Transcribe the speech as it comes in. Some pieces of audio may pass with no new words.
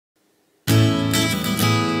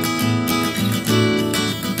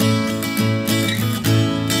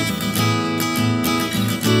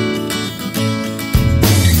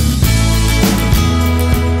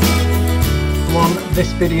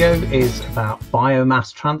This video is about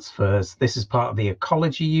biomass transfers. This is part of the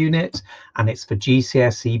ecology unit and it's for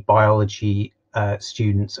GCSE biology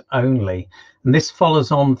students only. And this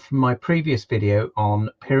follows on from my previous video on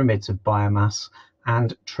pyramids of biomass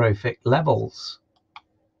and trophic levels.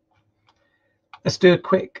 Let's do a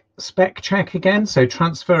quick spec check again. So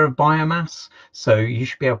transfer of biomass. So you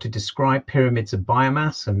should be able to describe pyramids of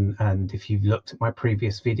biomass, and if you've looked at my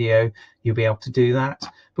previous video, you'll be able to do that.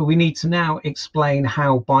 But we need to now explain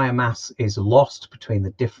how biomass is lost between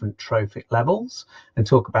the different trophic levels, and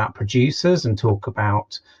talk about producers, and talk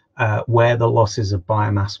about where the losses of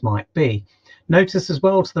biomass might be. Notice as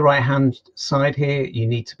well to the right hand side here, you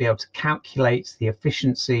need to be able to calculate the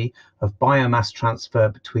efficiency of biomass transfer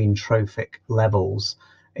between trophic levels.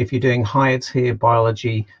 If you're doing higher tier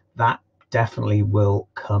biology, that definitely will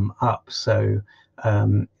come up. So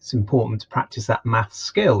it's important to practice that math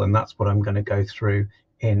skill, and that's what I'm going to go through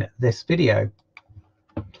in this video.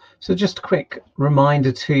 So just a quick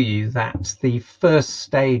reminder to you that the first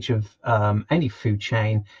stage of any food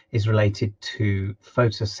chain is related to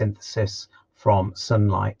photosynthesis from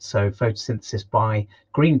sunlight. So photosynthesis by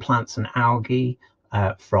green plants and algae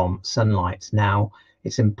from sunlight. Now,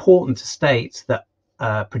 it's important to state that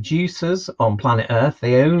producers on planet Earth,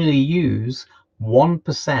 they only use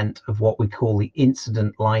 1% of what we call the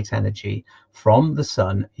incident light energy from the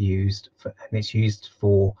sun, and it's used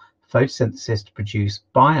for photosynthesis to produce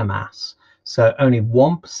biomass. So only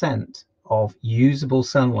 1% of usable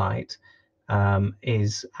sunlight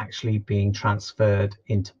is actually being transferred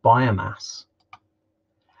into biomass.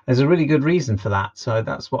 There's a really good reason for that, so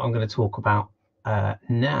that's what I'm going to talk about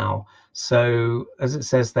now. So as it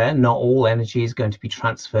says there, not all energy is going to be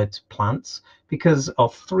transferred to plants because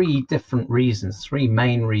of three different reasons, three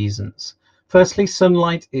main reasons. Firstly,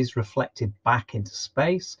 sunlight is reflected back into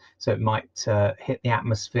space, so it might hit the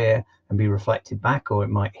atmosphere and be reflected back, or it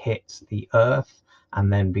might hit the earth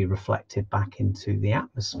and then be reflected back into the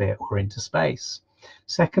atmosphere or into space.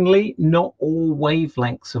 Secondly, not all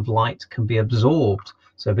wavelengths of light can be absorbed.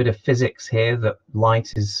 So a bit of physics here, that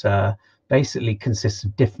light is basically consists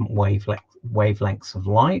of different wavelengths of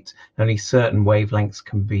light. Only certain wavelengths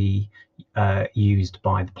can be used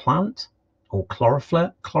by the plant or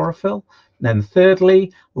chlorophyll. Then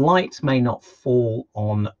thirdly, light may not fall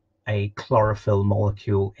on a chlorophyll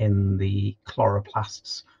molecule in the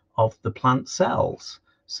chloroplasts of the plant cells.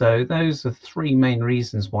 So those are three main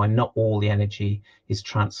reasons why not all the energy is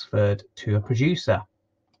transferred to a producer.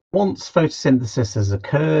 Once photosynthesis has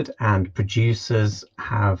occurred and producers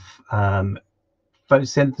have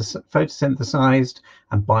photosynthesized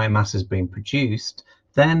and biomass has been produced,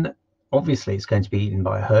 then obviously it's going to be eaten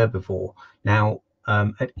by a herbivore. Now,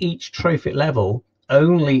 at each trophic level,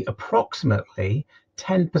 only approximately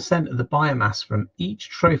 10% of the biomass from each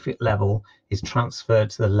trophic level is transferred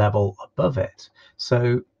to the level above it.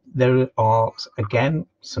 So there are, again,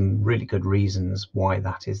 some really good reasons why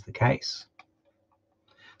that is the case.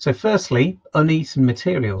 So firstly, uneaten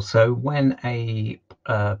material. So when a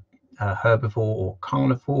herbivore or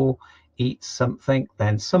carnivore eats something,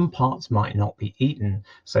 then some parts might not be eaten.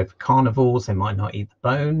 So for carnivores, they might not eat the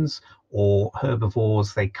bones, or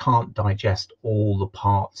herbivores, they can't digest all the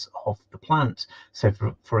parts of the plant. So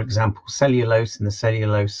for example, cellulose in the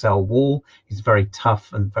cellulose cell wall is very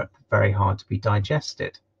tough and very hard to be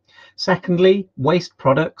digested. Secondly, waste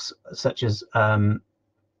products such as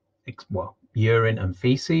urine and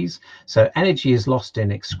feces. So energy is lost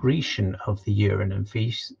in excretion of the urine and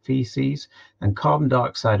feces, and carbon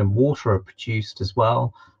dioxide and water are produced as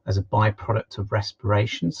well as a byproduct of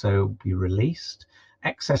respiration, so it will be released.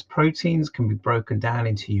 Excess proteins can be broken down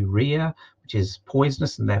into urea, which is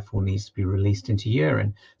poisonous and therefore needs to be released into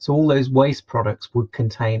urine. So all those waste products would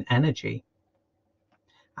contain energy.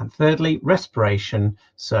 And thirdly, respiration.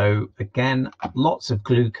 So again, lots of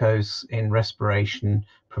glucose in respiration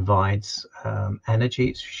provides energy,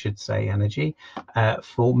 it should say energy,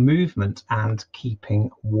 for movement and keeping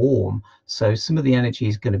warm. So some of the energy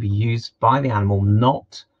is going to be used by the animal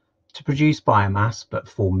not to produce biomass, but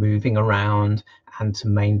for moving around and to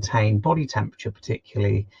maintain body temperature,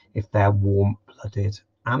 particularly if they're warm-blooded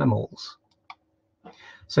animals.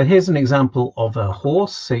 So here's an example of a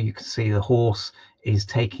horse. So you can see the horse is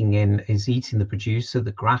eating the producer,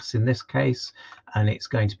 the grass in this case, and it's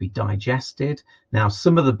going to be digested. Now,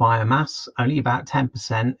 some of the biomass, only about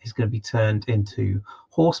 10%, is going to be turned into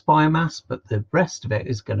horse biomass, but the rest of it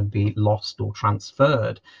is going to be lost or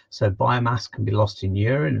transferred. So biomass can be lost in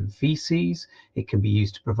urine and feces. It can be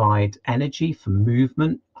used to provide energy for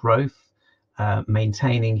movement, growth,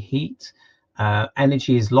 maintaining heat.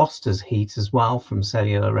 Energy is lost as heat as well from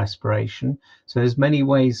cellular respiration. So there's many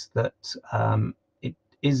ways that it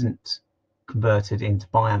isn't converted into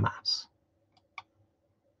biomass.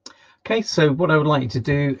 Okay, so what I would like you to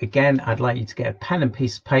do, again, I'd like you to get a pen and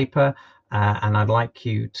piece of paper, and I'd like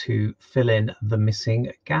you to fill in the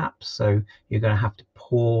missing gaps. So you're going to have to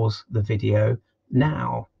pause the video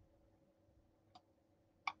now.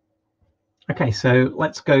 Okay, so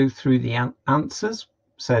let's go through the answers.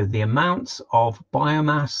 So the amounts of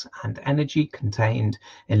biomass and energy contained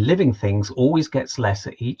in living things always gets less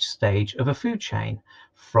at each stage of a food chain,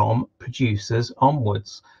 from producers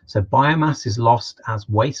onwards. So biomass is lost as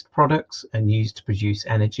waste products and used to produce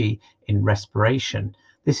energy in respiration.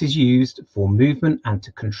 This is used for movement and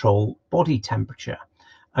to control body temperature.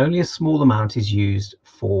 Only a small amount is used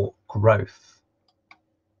for growth.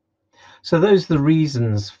 So those are the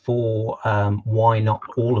reasons for why not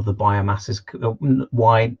all of the biomass is,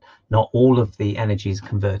 why not all of the energy is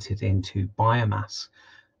converted into biomass.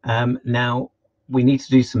 Now we need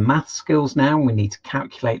to do some math skills now. We need to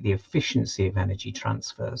calculate the efficiency of energy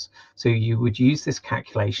transfers. So you would use this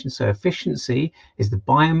calculation. So efficiency is the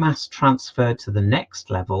biomass transferred to the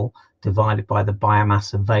next level divided by the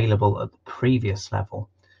biomass available at the previous level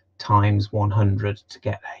times 100 to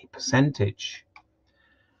get a percentage.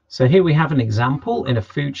 So here we have an example in a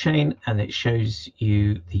food chain, and it shows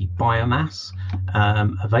you the biomass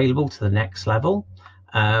available to the next level.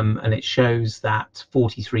 And it shows that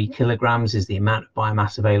 43 kilograms is the amount of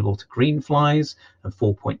biomass available to green flies, and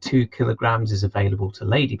 4.2 kilograms is available to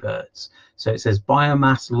ladybirds. So it says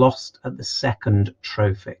biomass lost at the second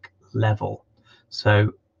trophic level.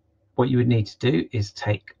 So what you would need to do is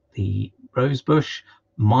take the rosebush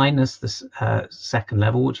minus the second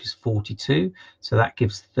level, which is 42, so that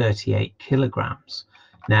gives 38 kilograms.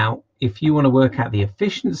 Now if you want to work out the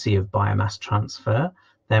efficiency of biomass transfer,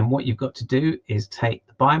 then what you've got to do is take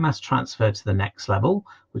the biomass transfer to the next level,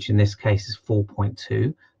 which in this case is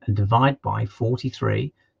 4.2, and divide by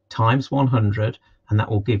 43 times 100, and that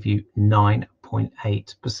will give you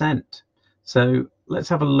 9.8%. So let's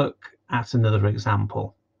have a look at another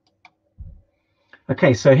example.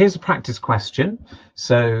 Okay, so here's a practice question.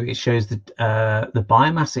 So it shows the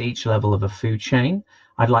biomass at each level of a food chain.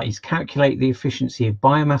 I'd like you to calculate the efficiency of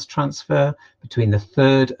biomass transfer between the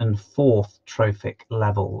third and fourth trophic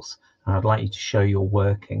levels. And I'd like you to show your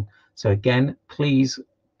working. So again, please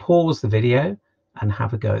pause the video and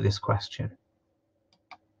have a go at this question.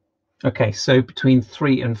 Okay, so between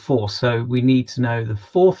 3 and 4, so we need to know the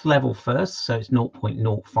fourth level first, so it's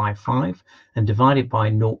 0.055, and divide it by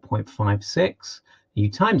 0.56. You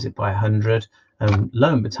times it by 100, and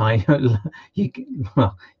lo and behold, you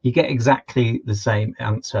get exactly the same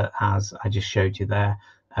answer as I just showed you there,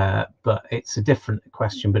 but it's a different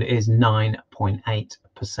question, but it is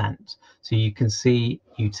 9.8%. So you can see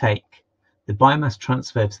you take the biomass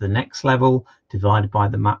transfer to the next level divided by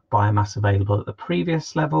the biomass available at the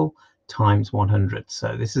previous level times 100.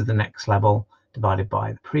 So this is the next level divided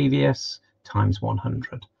by the previous times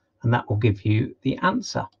 100, and that will give you the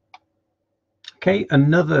answer. Okay,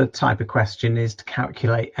 another type of question is to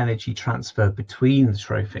calculate energy transfer between the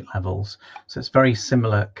trophic levels. So it's very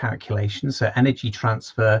similar calculation. So energy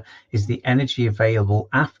transfer is the energy available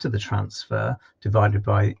after the transfer divided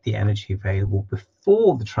by the energy available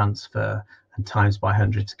before the transfer and times by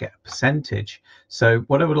 100 to get a percentage. So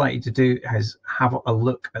what I would like you to do is have a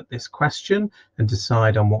look at this question and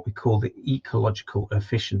decide on what we call the ecological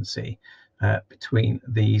efficiency between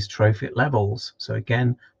these trophic levels. So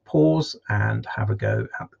again, pause and have a go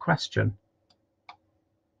at the question.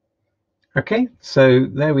 Okay, so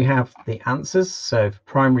there we have the answers. So for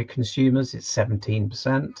primary consumers, it's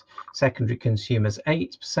 17%, secondary consumers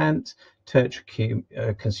 8%, tertiary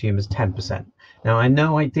consumers 10%. Now I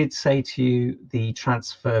know I did say to you the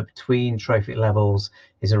transfer between trophic levels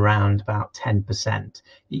is around about 10%. It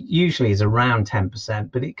usually is around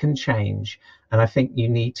 10%, but it can change. And I think you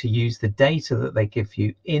need to use the data that they give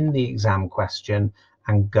you in the exam question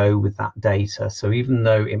and go with that data. So even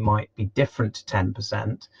though it might be different to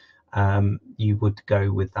 10%, you would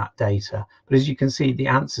go with that data. But as you can see, the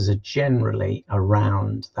answers are generally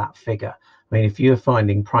around that figure. I mean, if you're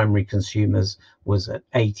finding primary consumers was at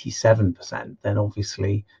 87%, then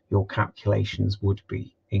obviously your calculations would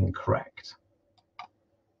be incorrect.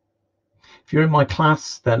 If you're in my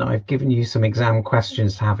class, then I've given you some exam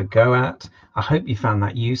questions to have a go at. I hope you found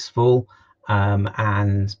that useful,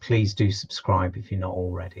 and please do subscribe if you're not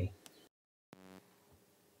already.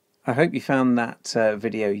 I hope you found that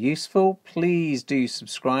video useful. Please do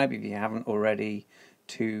subscribe if you haven't already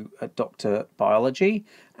to DrBiology,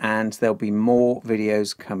 and there'll be more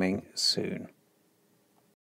videos coming soon.